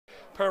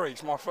Perry,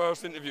 it's my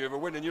first interview of a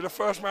winning. You're the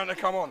first man to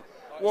come on.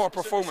 What a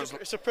performance.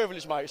 It's a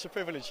privilege, mate. It's a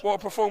privilege. What a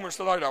performance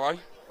today, though, eh?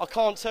 I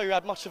can't tell you how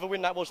much of a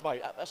win that was,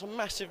 mate. That's a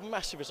massive,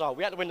 massive result.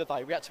 We had to win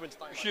today. We had to win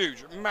today.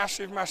 Huge.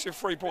 Massive, massive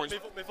 3 points.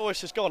 My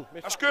voice is gone.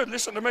 That's good.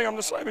 Listen to me. I'm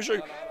the same as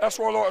you. That's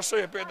why I like to see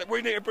it. But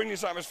we need to bring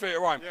this atmosphere to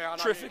home. Yeah,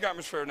 terrific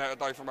atmosphere in there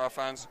today from our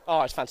fans.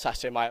 Oh, it's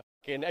fantastic, mate.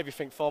 Again,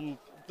 everything from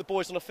the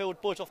boys on the field,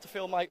 boys off the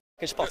field, mate.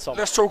 It's spot on.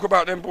 Let's talk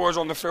about them boys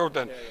on the field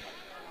then.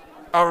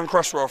 Aaron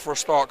Cresswell, for a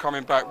start,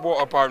 coming back.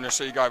 What a bonus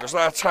he gave us.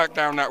 That attack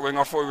down that wing,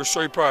 I thought he was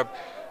superb.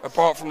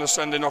 Apart from the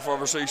sending off,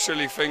 obviously,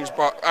 silly things,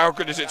 but how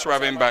good is it to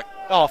have him back?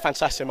 Oh,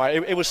 fantastic,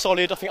 mate. It was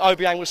solid. I think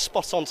Obiang was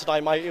spot on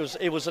today, mate.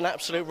 It was an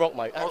absolute rock,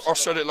 mate. I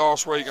said it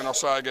last week, and I'll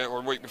say it again,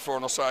 or the week before,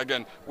 and I'll say it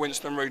again.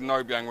 Winston Reid and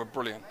Obiang were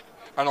brilliant.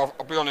 And I'll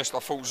be honest, I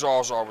thought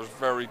Zaza was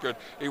very good.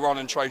 He ran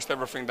and chased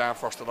everything down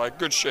for us today.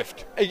 Good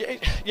shift.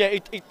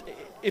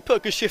 He put a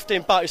good shift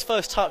in, but his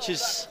first touch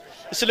is...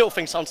 It's a little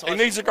thing sometimes. He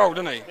needs a goal,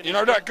 doesn't he? You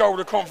know, that goal,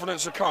 the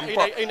confidence to come.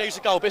 He needs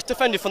a goal, but it's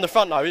defended from the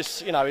front, though.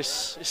 It's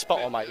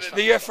spot on, mate.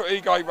 The effort he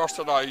gave us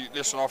today,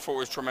 listen, I thought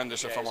was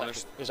tremendous, if I'm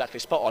honest. Exactly,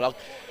 spot on.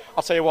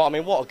 I'll tell you what, I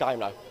mean, what a game,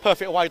 though.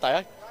 Perfect away day,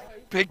 eh?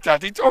 Big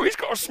Daddy, oh, he's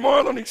got a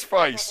smile on his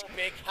face.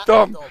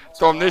 Dom,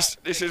 this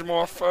is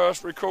my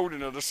first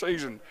recording of the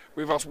season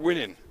with us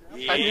winning.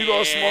 Yeah, and you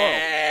got a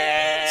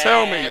smile.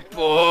 Tell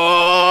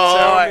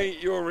me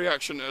your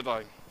reaction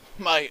today.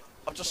 Mate,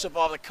 I've just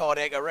survived a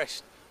cardiac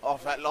arrest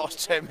after that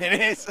last 10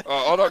 minutes.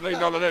 I don't need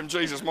none of them,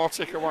 Jesus, my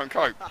ticker won't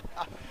cope.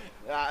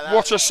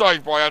 What a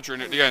save by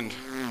Adrian at the end.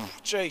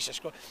 Jesus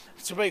Christ.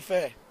 To be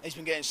fair, he's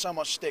been getting so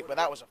much stick, but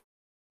that was a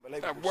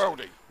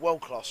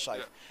world-class save.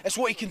 Yeah. It's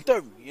what he can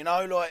do, you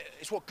know, like,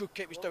 it's what good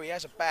keepers do. He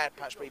has a bad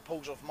patch, but he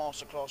pulls off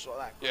masterclass like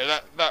that.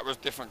 Yeah, that was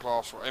different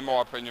class, in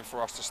my opinion,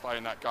 for us to stay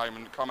in that game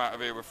and come out of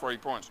here with 3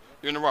 points.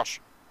 You in a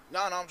rush? No,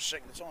 I'm just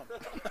sick of the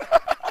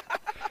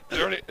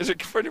time. Is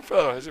it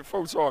further? Is it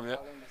full time yet?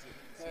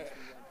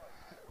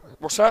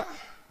 What's that?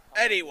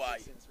 Anyway,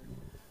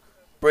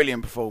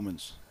 brilliant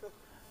performance.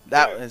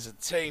 That was a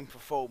team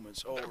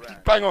performance all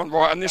round. Bang on,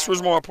 right, and this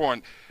was my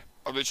point,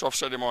 which I've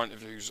said in my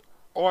interviews.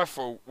 I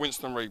thought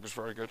Winston Reid was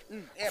very good.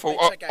 I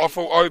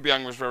thought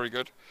Obiang was very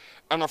good.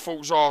 And I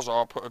thought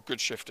Zaza put a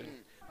good shift in.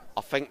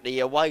 I think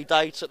the away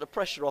day took the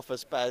pressure off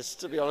us, Baz,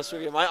 to be honest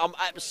with you, mate. I'm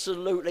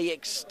absolutely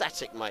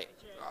ecstatic, mate.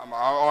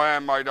 I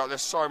am, mate.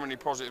 There's so many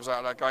positives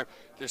out of that game.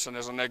 Listen,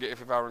 there's a negative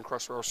with Aaron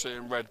Cresswell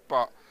seeing red,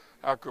 but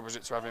how good was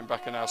it to have him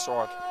back in our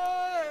side?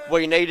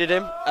 We needed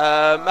him.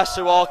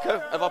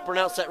 Masuaku, have I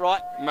pronounced that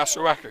right?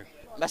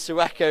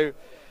 Masuaku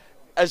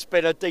has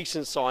been a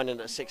decent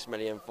signing at $6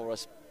 million for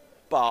us,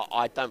 but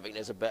I don't think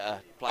there's a better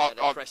player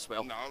than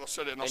Cresswell. No, I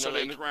said it and I said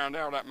it in the ground.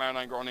 How that man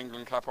ain't got an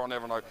England cap, I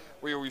never know.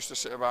 We all used to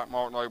sit about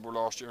Mark Noble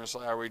last year and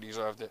say how he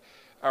deserved it.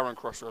 Aaron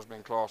Cresswell's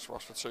been class for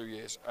us for 2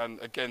 years, and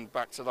again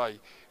back today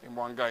in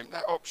one game.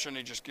 That option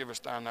he just give us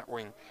down that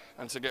wing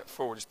and to get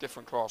forward is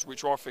different class,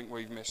 which I think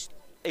we've missed.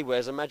 He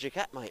wears a magic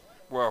hat, mate.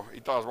 Well, he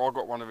does. Well, I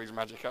got one of his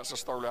magic hats. I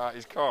stole it out of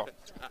his car.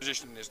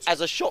 As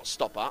a shot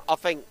stopper, I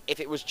think if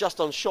it was just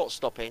on shot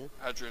stopping,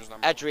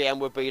 Adrian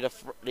would be the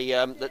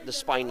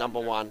Spain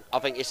 #1. I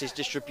think it's his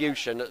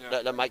distribution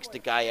that makes De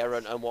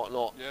Gea and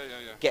whatnot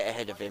get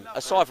ahead of him.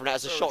 Aside from that,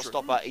 as a shot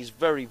stopper, he's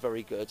very,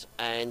 very good,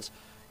 and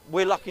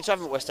we're lucky to have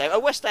him at West Ham.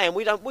 At West Ham,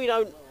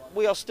 we're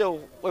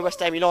West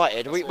Ham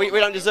United. We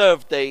don't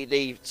deserve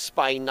the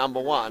Spain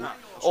 #1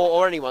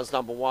 or anyone's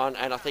 #1.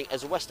 And I think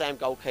as a West Ham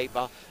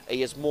goalkeeper,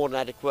 he is more than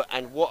adequate.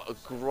 And what a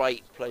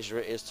great pleasure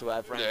it is to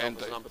have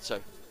Randolph as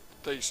 #2.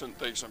 Decent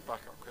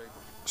backup keeper.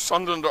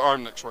 Sunderland at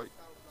home next week.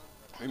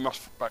 We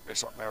must back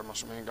this up there,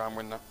 mustn't we, and go and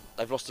win that.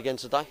 They've lost again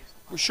today.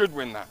 We should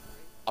win that.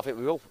 I think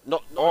we will.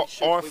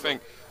 I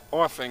think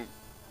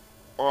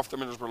after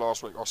Middlesbrough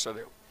last week, I said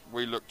it.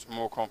 We looked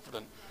more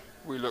confident.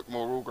 We looked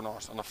more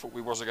organised, and I thought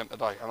we was again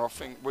today. And I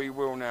think we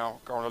will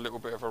now go on a little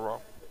bit of a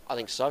roll. I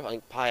think so. I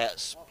think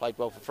Payet's played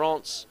well for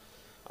France.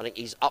 I think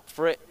he's up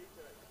for it.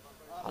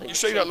 You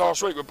see that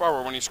last week with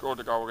Borough when he scored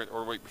the goal, or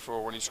the week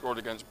before when he scored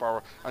against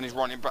Borough, and he's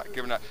running back,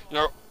 giving that. You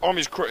know, I'm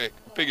his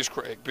biggest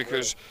critic,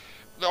 because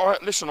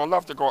listen, I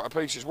love the guy to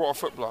pieces. What a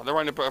footballer! There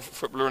ain't a better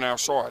footballer on our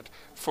side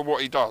for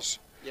what he does.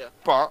 Yeah.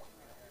 But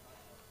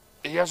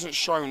he hasn't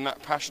shown that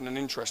passion and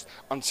interest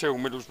until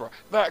Middlesbrough.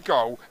 That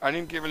goal, and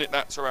him giving it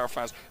that to our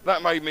fans,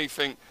 that made me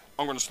think,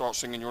 I'm going to start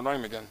singing your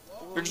name again.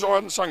 Because I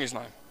hadn't sung his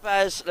name.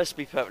 Baz, let's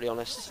be perfectly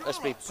honest. Let's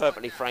be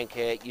perfectly frank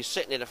here. You're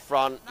sitting in the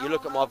front, you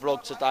look at my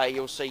vlog today,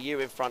 you'll see you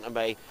in front of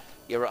me.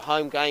 You're at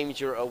home games,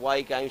 you're at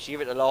away games, you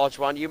give it a large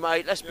one. You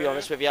made, let's be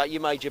honest with you, you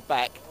made your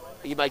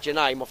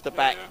name off the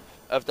back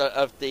of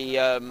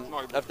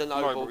the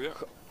Noble.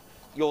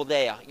 You're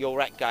there, you're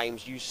at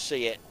games, you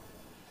see it.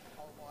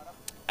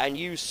 And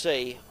you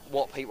see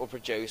what people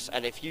produce,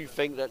 and if you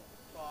think that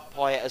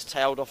Payet has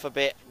tailed off a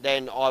bit,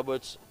 then I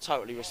would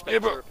totally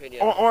respect your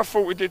opinion. I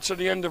thought we did to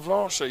the end of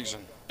last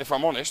season, if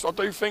I'm honest. I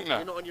do think that.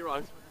 You're not on your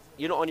own.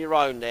 You're not on your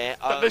own there.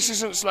 But this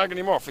isn't slagging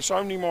him off, it's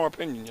only my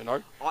opinion, you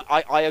know.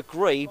 I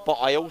agree, but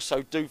I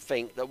also do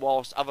think that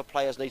whilst other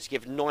players need to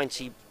give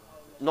 90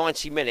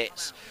 90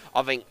 minutes,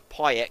 I think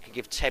Payet could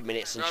give 10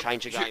 minutes and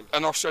change a game.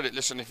 And I've said it,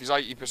 listen, if he's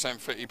 80%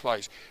 fit, he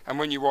plays. And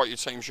when you write your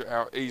team sheet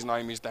out, his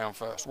name is down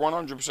first.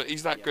 100%,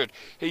 he's that good.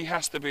 He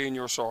has to be in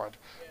your side.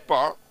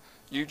 But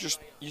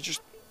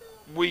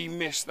we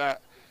miss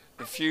that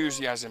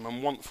enthusiasm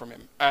and want from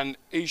him. And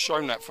he's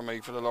shown that for me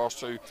for the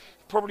last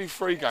probably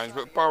 3 games,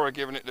 but Borough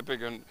giving it the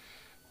big one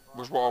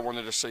was what I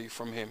wanted to see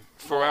from him,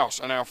 for us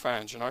and our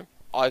fans, you know.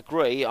 I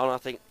agree, and I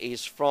think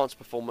his France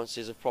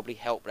performances have probably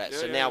helped that.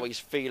 So now he's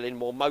feeling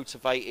more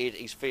motivated,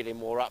 he's feeling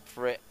more up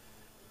for it,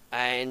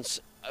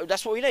 and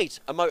that's what we need,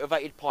 a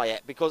motivated Payet,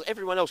 because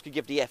everyone else can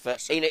give the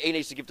effort, he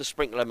needs to give the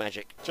sprinkler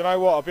magic. Do you know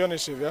what, I'll be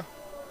honest with you,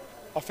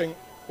 I think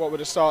what with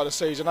the start of the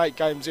season, 8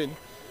 games in,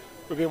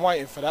 we've been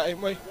waiting for that,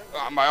 haven't we?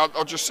 Mate,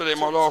 I just said it in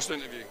my last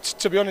interview.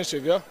 To be honest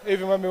with you,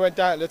 even when we went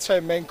down to the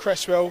 10 men,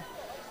 Cresswell,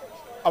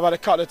 I've had a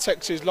couple of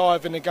texts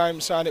live in the game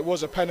saying it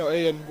was a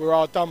penalty and we're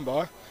hard done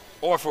by.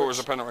 I thought it was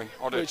a penalty.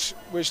 I did.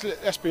 Which,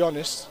 let's be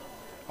honest,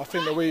 I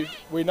think that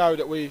we know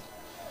that we've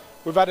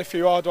had a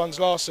few hard ones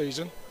last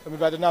season and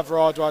we've had another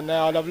hard one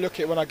now. I'll have a look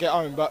at it when I get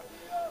home. But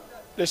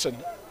listen,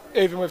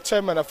 even with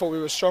 10 men, I thought we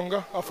were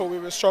stronger. I thought we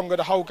were stronger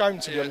the whole game,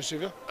 to be honest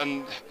with you.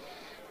 And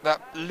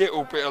that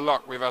little bit of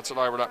luck we've had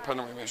today with that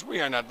penalty miss, we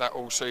ain't had that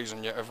all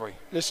season yet, have we?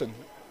 Listen,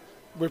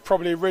 we've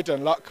probably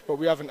ridden luck, but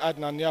we haven't had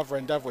none the other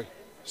end, have we?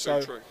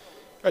 So true.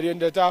 At the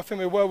end of the day, I think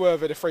we were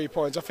worthy of the 3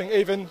 points. I think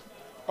even,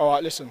 all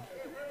right, listen,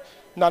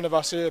 none of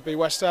us here would be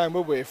West Ham,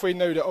 would we? If we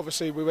knew that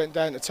obviously we went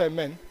down to 10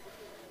 men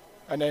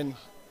and then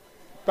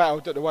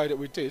battled it the way that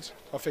we did,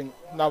 I think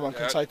no one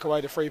can take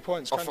away the 3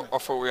 points, can I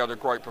thought we had a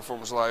great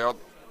performance today.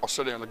 I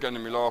said it again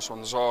in my last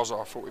one, Zaza,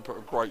 I thought we put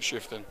a great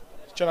shift in.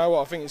 Do you know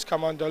what? I think it's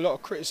come under a lot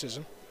of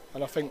criticism,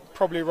 and I think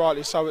probably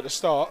rightly so at the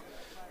start.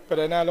 But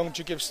then how long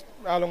do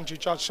you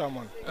judge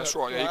someone? That's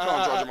right, yeah, you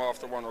can't judge them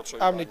after 1 or 2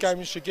 How many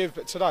games you give?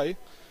 But today,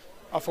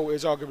 I thought he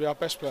was arguably our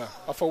best player.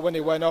 I thought when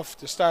he went off,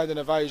 the standing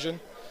ovation,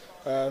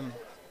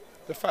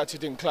 the fact he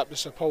didn't clap the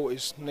support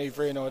is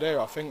neither here nor there,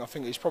 I think. I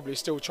think he's probably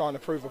still trying to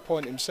prove a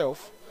point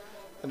himself.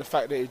 And the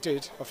fact that he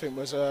did, I think,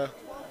 was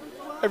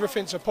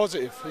everything's a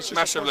positive. It's just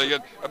massively,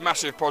 a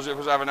massive positive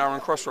was having Aaron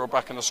Cresswell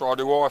back in the side,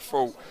 who I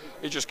thought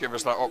he'd just give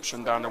us that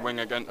option down the wing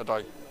again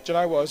today. Do you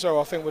know what as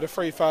well? I think with the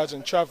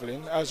 3,000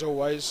 travelling, as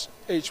always,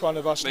 each one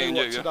of us knew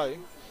what today.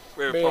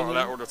 We're part of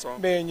that all the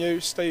time. Me and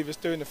you, Steve is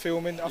doing the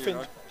filming. I think,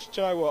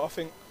 do you know what? I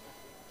think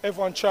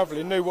everyone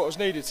travelling knew what was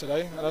needed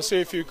today. And I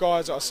see a few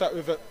guys that I sat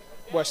with at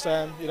West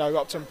Ham, you know,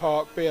 Upton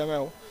Park,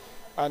 BML,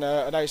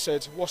 and they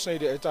said what's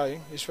needed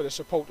today is for the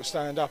support to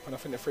stand up, and I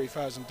think the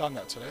 3,000 done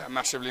that today. Yeah,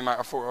 massively, mate.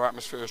 I thought our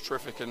atmosphere was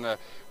terrific, and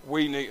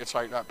we need to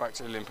take that back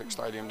to the Olympic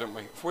Stadium, don't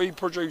we? If we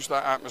produce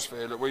that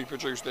atmosphere that we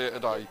produced here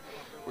today,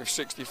 with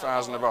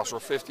 60,000 of us or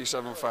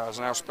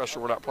 57,000, how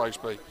special will that place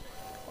be?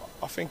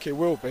 I think it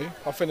will be.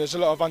 I think there's a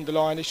lot of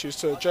underlying issues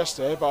to address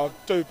there, but I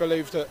do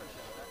believe that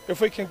if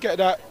we can get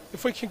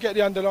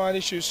the underlying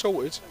issues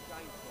sorted,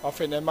 I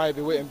think then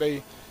maybe we can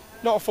be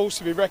not a force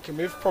to be reckoned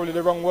with, probably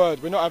the wrong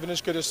word. We're not having as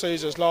good a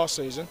season as last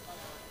season,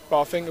 but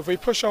I think if we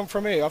push on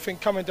from here, I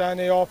think coming down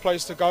here, our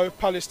place to go.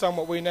 Palace done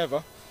what we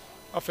never.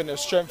 I think they've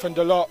strengthened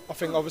a lot. I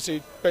think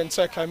obviously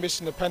Benteke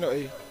missing the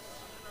penalty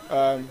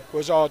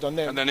was hard on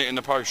them. And then hitting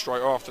the post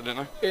straight after, didn't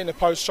they? Hitting the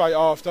post straight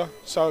after.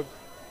 So,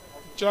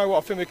 do you know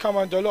what? I think we come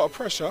under a lot of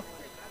pressure.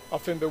 I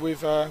think that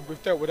we've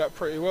dealt with that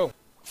pretty well.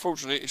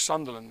 Fortunately, it's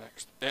Sunderland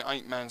next. It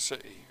ain't Man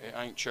City, it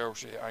ain't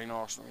Chelsea, it ain't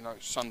Arsenal. You know,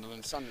 it's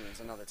Sunderland. Sunderland's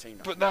another team.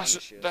 But that's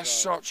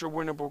such a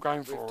winnable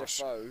game for us.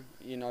 Defoe,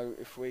 you know,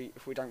 if we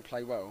don't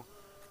play well,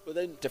 but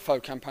then Defoe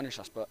can punish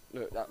us. But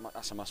look,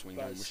 that's a must-win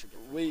game.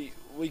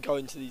 We go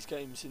into these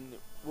games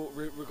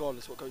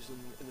regardless what goes on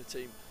in the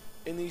team.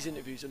 In these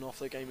interviews and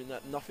after the game, in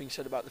that nothing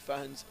said about the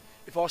fans.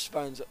 If us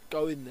fans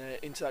go in there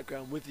into that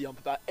ground with the ump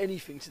about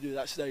anything to do with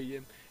that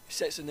stadium, it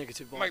sets a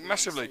negative vibe. Mate,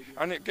 massively,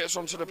 and it gets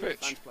onto the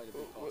pitch.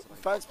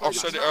 I've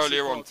said it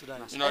earlier on.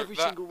 You know,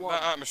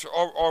 that atmosphere.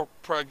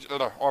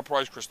 I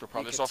praise Crystal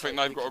Palace. I think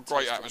they've got a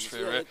great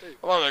atmosphere here.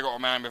 Although they've got a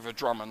man with a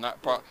drum and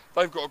that, but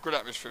they've got a good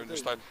atmosphere in the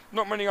stadium.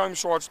 Not many home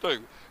sides do,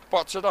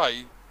 but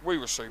today we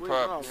were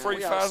superb.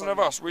 3,000 of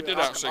us, we did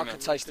outsing it. I could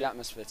taste the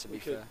atmosphere, to be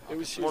fair.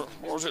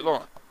 What was it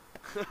like?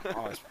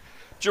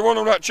 Do you want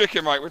all that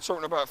chicken, mate? We're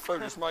talking about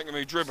food, it's making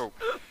me dribble.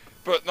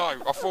 But no,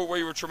 I thought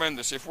we were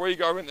tremendous. If we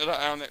go into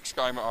our next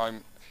game at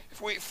home,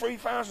 if we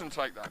 3,000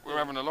 take that, we're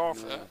having a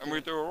laugh there, and we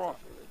do all right.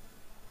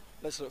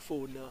 Let's look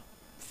forward now.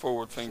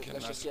 Forward thinking.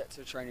 Let's just get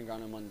to the training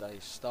ground on Monday,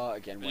 start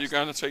again. Are you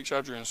going to teach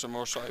Adrian some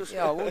more saves?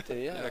 Yeah, I will do,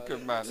 yeah. Yeah,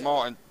 good man.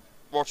 Martin,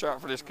 watch out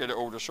for this kid at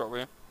Aldershot, will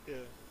you? Yeah.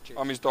 Cheers.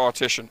 I'm his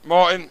dietitian.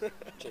 Martin,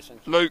 cheers,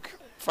 Luke,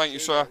 thank you,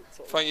 sir.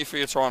 Thank you for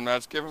your time,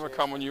 lads. Give him a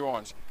come on you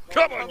irons.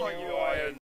 Come on you irons!